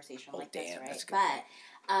conversation like this, right? That's good. But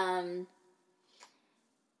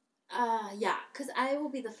yeah, because I will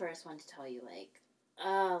be the first one to tell you, like,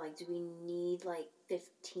 do we need like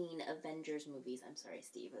 15 Avengers movies? I'm sorry,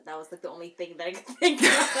 Steve, but that was like the only thing that I could think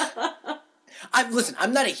of.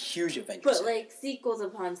 I'm not a huge Avengers fan. But like sequels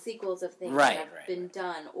upon sequels of things that have been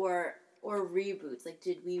done, or reboots. Like,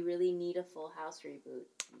 did we really need a Full House reboot?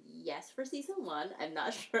 Yes, for season 1. I'm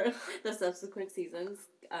not sure the subsequent seasons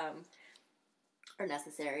are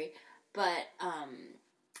necessary. But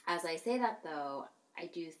as I say that, though, I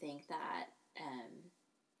do think that,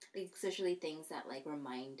 especially things that like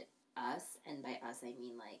remind us, and by us I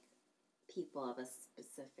mean like people of a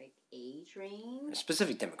specific age range, a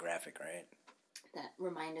specific demographic, right? That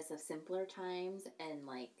remind us of simpler times and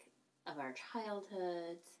like of our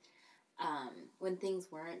childhoods. When things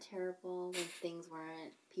weren't terrible, when things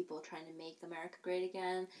weren't people trying to make America great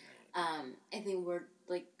again. I think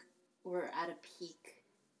we're at a peak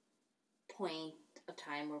point of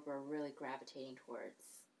time where we're really gravitating towards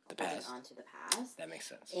the past. Onto the past. That makes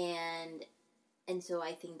sense. And so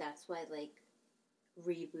I think that's why like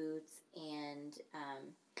reboots and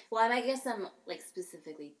well, I guess I'm like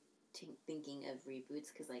specifically thinking of reboots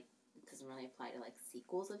because like it doesn't really apply to like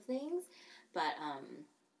sequels of things, but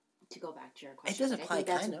to go back to your question, it does apply, I think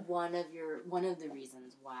kind that's of one of the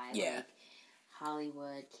reasons why like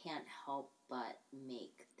Hollywood can't help but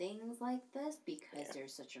make things like this because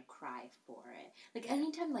there's such a cry for it. Like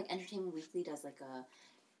anytime like Entertainment Weekly does like a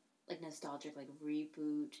like nostalgic like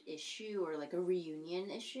reboot issue or like a reunion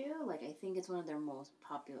issue, like I think it's one of their most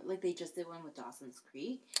popular. Like they just did one with Dawson's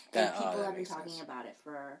Creek, and people have been talking about it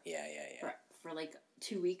for for like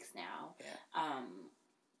 2 weeks now.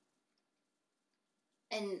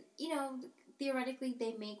 And, you know, theoretically,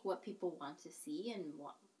 they make what people want to see and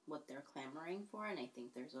what they're clamoring for, and I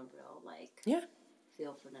think there's a real, like,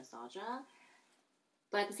 feel for nostalgia.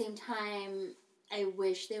 But at the same time, I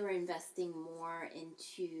wish they were investing more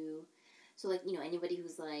into... So, like, you know, anybody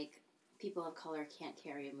who's, like, people of color can't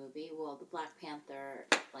carry a movie, well, the Black Panther,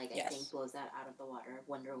 like, I think blows that out of the water.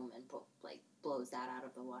 Wonder Woman, blows that out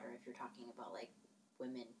of the water if you're talking about, like,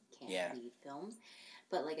 women can't lead films.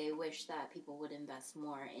 But, like, I wish that people would invest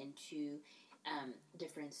more into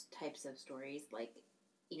different types of stories. Like,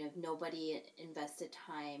 you know, if nobody invested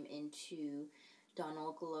time into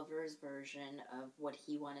Donald Glover's version of what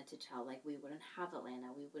he wanted to tell, like, we wouldn't have Atlanta.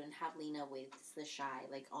 We wouldn't have Lena Waithe the Shy.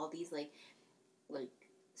 Like, all these, like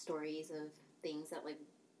stories of things that, like,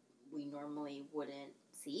 we normally wouldn't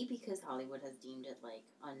see because Hollywood has deemed it, like,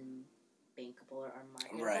 unbankable or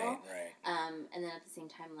unmarketable. Right. And then at the same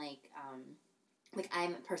time, like,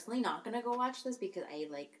 I'm personally not going to go watch this because I,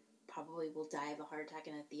 like, probably will die of a heart attack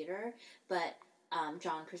in a theater. But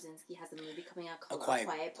John Krasinski has a movie coming out called A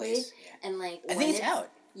Quiet Place. Yeah. And, like, I think it's out.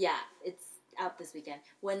 Yeah, it's out this weekend.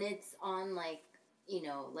 When it's on, like, you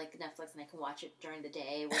know, like Netflix and I can watch it during the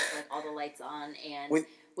day with, like, all the lights on and with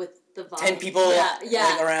the volume. 10 people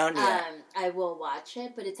around. I will watch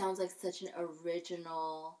it, but it sounds like such an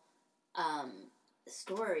original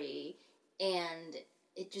story, and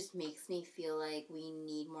it just makes me feel like we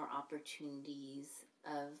need more opportunities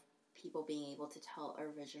of people being able to tell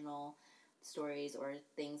original stories or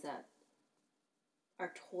things that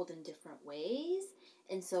are told in different ways.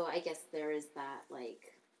 And so I guess there is that,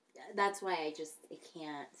 like, that's why I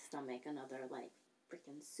can't stomach another like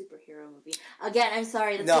freaking superhero movie. Again, I'm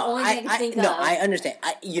sorry. That's the only thing I can think of. No, I understand.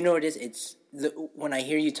 You know what it is? It's when I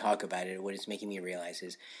hear you talk about it, what it's making me realize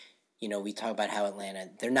is, we talk about how Atlanta,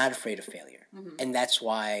 they're not afraid of failure, and that's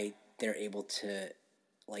why they're able to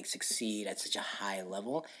like succeed at such a high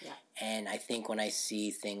level. Yeah. And I think when I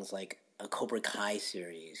see things like a Cobra Kai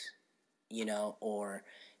series, or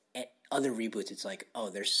other reboots, it's like, oh,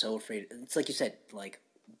 they're so afraid. It's like you said, like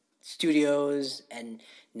studios and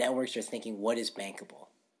networks are thinking, what is bankable?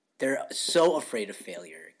 They're so afraid of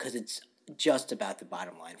failure because it's just about the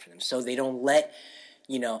bottom line for them. So they don't let,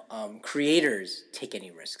 creators take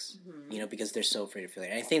any risks, because they're so afraid of failure.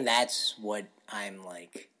 And I think that's what I'm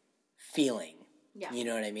like feeling. Yeah. You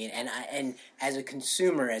know what I mean? And as a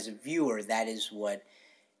consumer, as a viewer, that is what,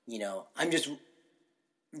 I'm just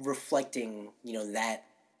reflecting, that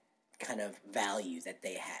kind of value that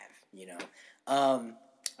they have,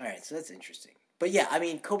 all right, so that's interesting. But yeah, I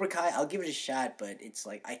mean, Cobra Kai, I'll give it a shot, but it's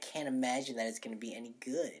like, I can't imagine that it's going to be any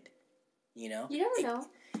good, You never know.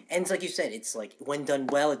 And it's like you said, it's like, when done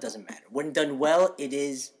well, it doesn't matter. When done well,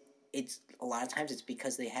 it's a lot of times it's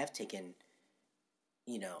because they have taken,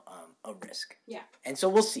 a risk. Yeah. And so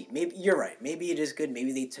we'll see. Maybe, you're right, maybe it is good,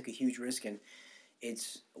 maybe they took a huge risk, and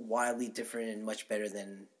it's wildly different and much better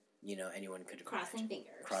than, anyone could have Crossing imagined.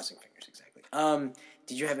 fingers. Crossing fingers, exactly.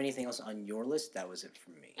 Did you have anything else on your list? That was it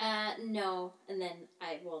for me. No, and then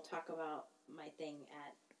I will talk about my thing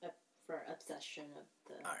for obsession of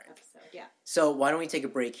the episode. Yeah. So why don't we take a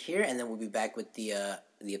break here, and then we'll be back with the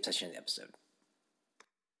obsession of the episode.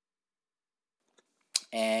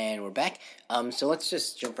 And we're back. So let's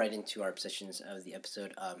just jump right into our obsessions of the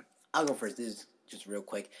episode. I'll go first. This is just real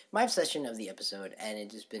quick. My obsession of the episode, and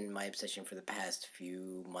it's just been my obsession for the past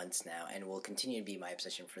few months now, and will continue to be my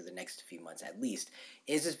obsession for the next few months at least,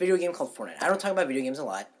 is this video game called Fortnite. I don't talk about video games a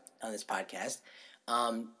lot on this podcast,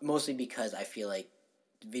 mostly because I feel like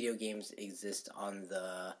video games exist on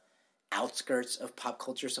the outskirts of pop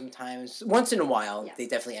culture sometimes. Once in a while, They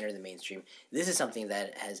definitely enter the mainstream. This is something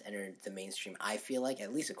that has entered the mainstream, I feel like,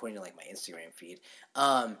 at least according to like my Instagram feed.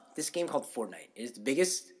 This game called Fortnite. It is the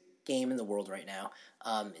biggest game in the world right now.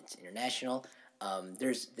 It's international.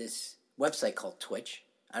 There's this website called Twitch.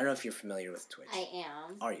 I don't know if you're familiar with Twitch. I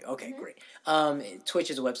am. Are you? Okay, great.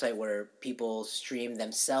 Twitch is a website where people stream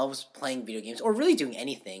themselves playing video games, or really doing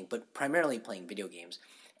anything, but primarily playing video games.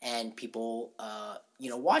 And people,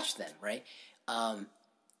 watch them, right?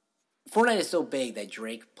 Fortnite is so big that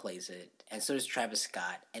Drake plays it, and so does Travis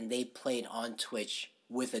Scott, and they played on Twitch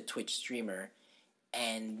with a Twitch streamer,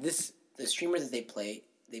 and the streamer that they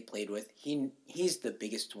played with, he's the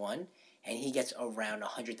biggest one, and he gets around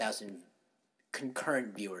 100,000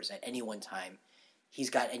 concurrent viewers at any one time. He's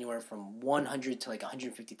got anywhere from 100 to like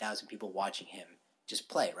 150,000 people watching him just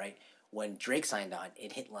play, right? When Drake signed on,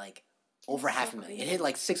 it hit like over 500,000. It hit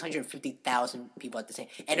like 650,000 people at the same,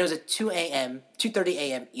 and it was at 2:30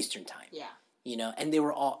 a.m. Eastern time. Yeah. And they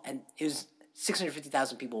were all, and it was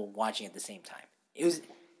 650,000 people watching at the same time. It's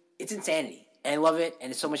insanity, and I love it,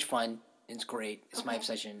 and it's so much fun. It's great. It's my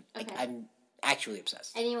obsession. Okay. I'm actually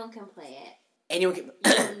obsessed. Anyone can play it. Anyone can.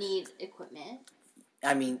 You don't need equipment.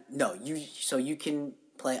 I mean, no. You can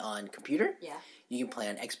play on computer. Yeah. You can play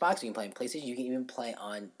on Xbox. You can play on PlayStation. You can even play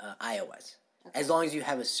on iOS. Okay. As long as you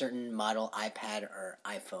have a certain model iPad or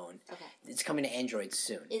iPhone. Okay. It's coming to Android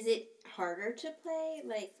soon. Is it harder to play,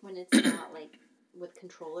 like, when it's not, like, with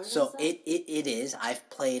controllers So and stuff? it is. I've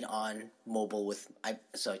played on mobile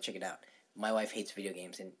so check it out. My wife hates video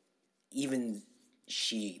games, and even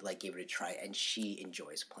she, like, gave it a try, and she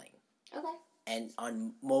enjoys playing. Okay. And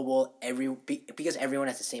on mobile, because everyone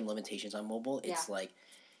has the same limitations on mobile, it's like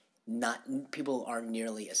people aren't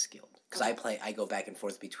nearly as skilled. Because I go back and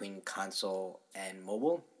forth between console and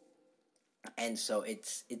mobile, and so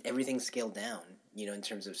everything's scaled down, in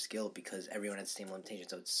terms of skill, because everyone has the same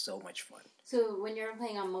limitations. So it's so much fun. So when you're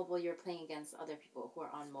playing on mobile, you're playing against other people who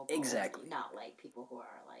are on mobile. Exactly. Not like people who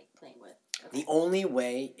are like playing with. Okay. The only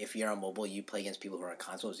way, if you're on mobile, you play against people who are on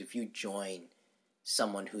console is if you join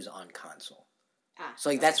someone who's on console.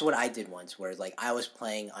 So like that's what I did once, where like I was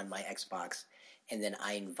playing on my Xbox, and then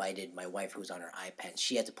I invited my wife, who's on her iPad.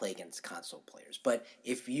 She had to play against console players. But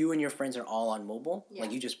if you and your friends are all on mobile,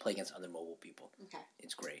 like you just play against other mobile people. Okay.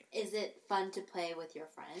 It's great. Is it fun to play with your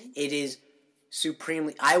friends? It is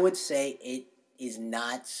supremely. I would say it is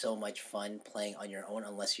not so much fun playing on your own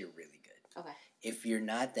unless you're really good. Okay. If you're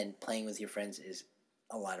not, then playing with your friends is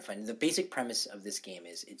a lot of fun. The basic premise of this game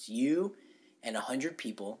is it's you and 100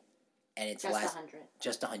 people. And it's just 100.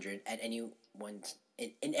 Just 100 at any one.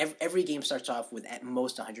 And every game starts off with at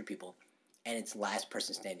most 100 people, and it's last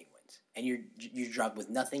person standing wins. and you drop with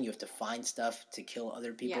nothing. You have to find stuff to kill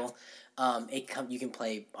other people. You can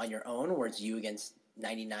play on your own, where it's you against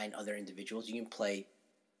 99 other individuals. You can play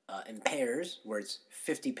in pairs, where it's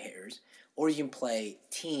 50 pairs, or you can play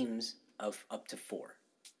teams of up to 4.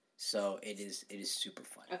 So it is super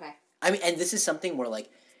fun. Okay. I mean, and this is something where, like,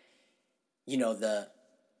 you know, the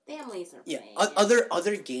families are playing.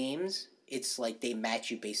 Other games, it's like they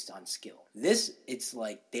match you based on skill. This, it's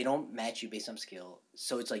like they don't match you based on skill.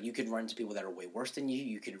 So it's like you could run into people that are way worse than you.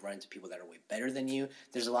 You could run into people that are way better than you.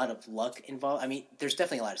 There's a lot of luck involved. I mean, there's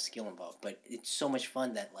definitely a lot of skill involved, but it's so much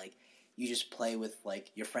fun that, like, you just play with,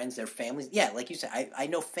 like, your friends, their families. Yeah, like you said, I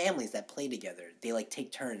know families that play together. They, like,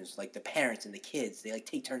 take turns, like the parents and the kids. They, like,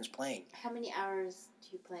 take turns playing. How many hours do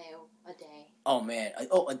you play a day? Oh, man.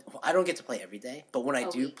 I don't get to play every day, but when I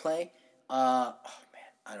do play, oh, man,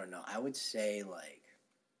 I don't know. I would say, like,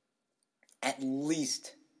 at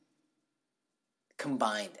least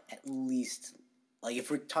combined, like,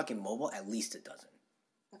 if we're talking mobile, at least a dozen.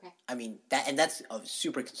 Okay. I mean, that's a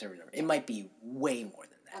super conservative number. It might be way more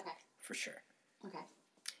than that. Okay. For sure. Okay.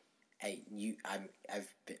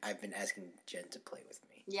 I've been asking Jen to play with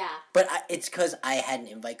me. Yeah. But it's because I had an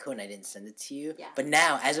invite code and I didn't send it to you. Yeah. But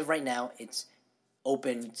now, as of right now, it's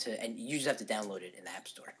open to, and you just have to download it in the App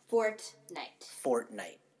Store.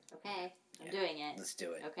 Fortnite. Okay. I'm doing it. Let's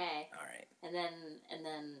do it. Okay. All right. And then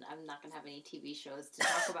I'm not gonna have any TV shows to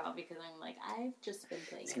talk about because I'm like, I've just been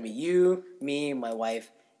playing. It's gonna be you, me, my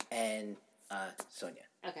wife, and Sonia.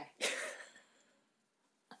 Okay.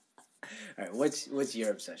 All right, what's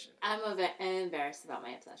your obsession? I'm embarrassed about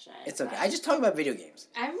my obsession. It's okay. I just talk about video games.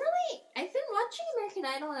 I've been watching American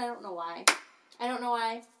Idol and I don't know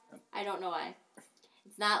why.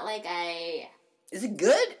 It's not like Is it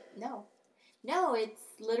good? No, it's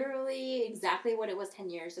literally exactly what it was 10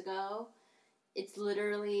 years ago. It's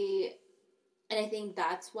literally, and I think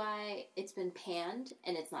that's why it's been panned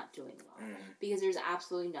and it's not doing well. Because there's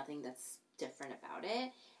absolutely nothing that's different about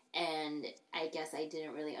it. And I guess I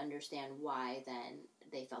didn't really understand why then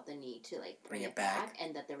they felt the need to, like, bring it back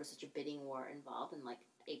and that there was such a bidding war involved and, like,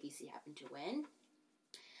 ABC happened to win.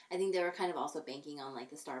 I think they were kind of also banking on, like,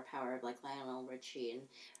 the star power of, like, Lionel Richie and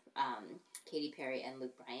Katy Perry and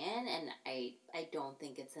Luke Bryan, and I don't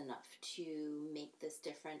think it's enough to make this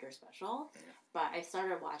different or special. But I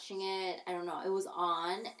started watching it. I don't know. It was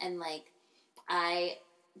on, and, like, I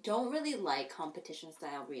don't really like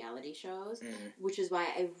competition-style reality shows, which is why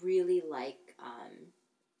I really like,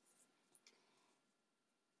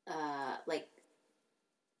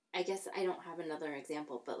 I guess I don't have another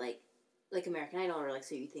example, but, like American Idol or, like,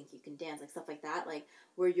 So You Think You Can Dance, like, stuff like that, like,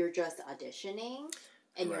 where you're just auditioning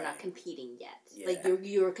and you're not competing yet. Yeah. Like,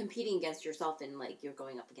 you're competing against yourself and, like, you're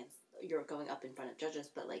going up in front of judges,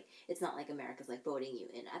 but, like, it's not like America's, like, voting you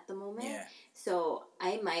in at the moment. Yeah. So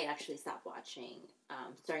I might actually stop watching,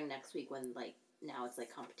 starting next week when, like, now it's,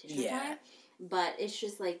 like, competition time. But it's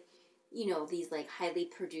just, like, you know, these, like, highly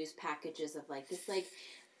produced packages of, like, this, like,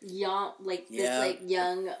 young, like, this, like,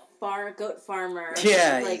 young goat farmer, like,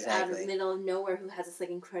 exactly. Out of the middle of nowhere who has this, like,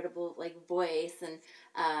 incredible, like, voice, and,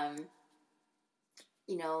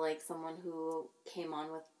 you know, like, someone who came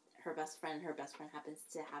on with her best friend happens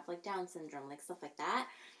to have, like, Down syndrome, like, stuff like that.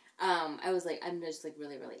 I was, like, I'm just, like,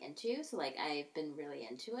 really, really into, so, like, I've been really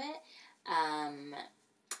into it,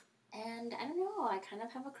 and I don't know, I kind of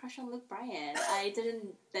have a crush on Luke Bryan. I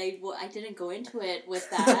didn't go into it with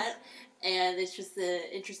that, and it's just an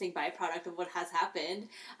interesting byproduct of what has happened.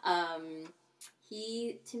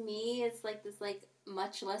 He, to me, is, like, this, like,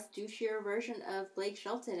 much less douchier version of Blake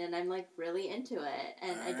Shelton, and I'm, like, really into it.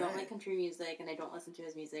 And I don't like country music, and I don't listen to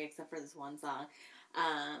his music except for this one song.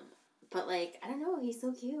 But, like, I don't know, he's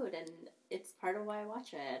so cute, and it's part of why I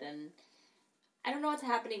watch it, and I don't know what's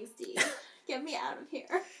happening, Steve. Get me out of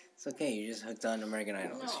here. It's okay, you just hooked on American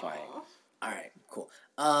Idol, it's fine. Alright, cool.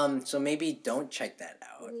 So maybe don't check that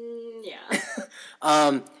out.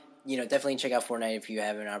 Yeah. You know, definitely check out Fortnite if you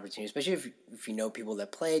have an opportunity, especially if you know people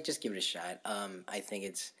that play it, just give it a shot. I think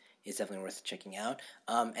it's definitely worth checking out.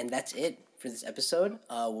 And that's it for this episode.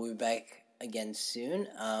 We'll be back again soon.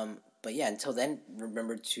 But yeah, until then,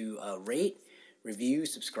 remember to rate, review,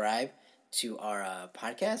 subscribe to our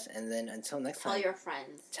podcast, and then until next time. Tell your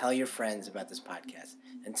friends. Tell your friends about this podcast.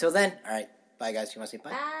 Until then, all right, bye guys. You want to say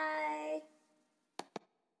bye? Bye.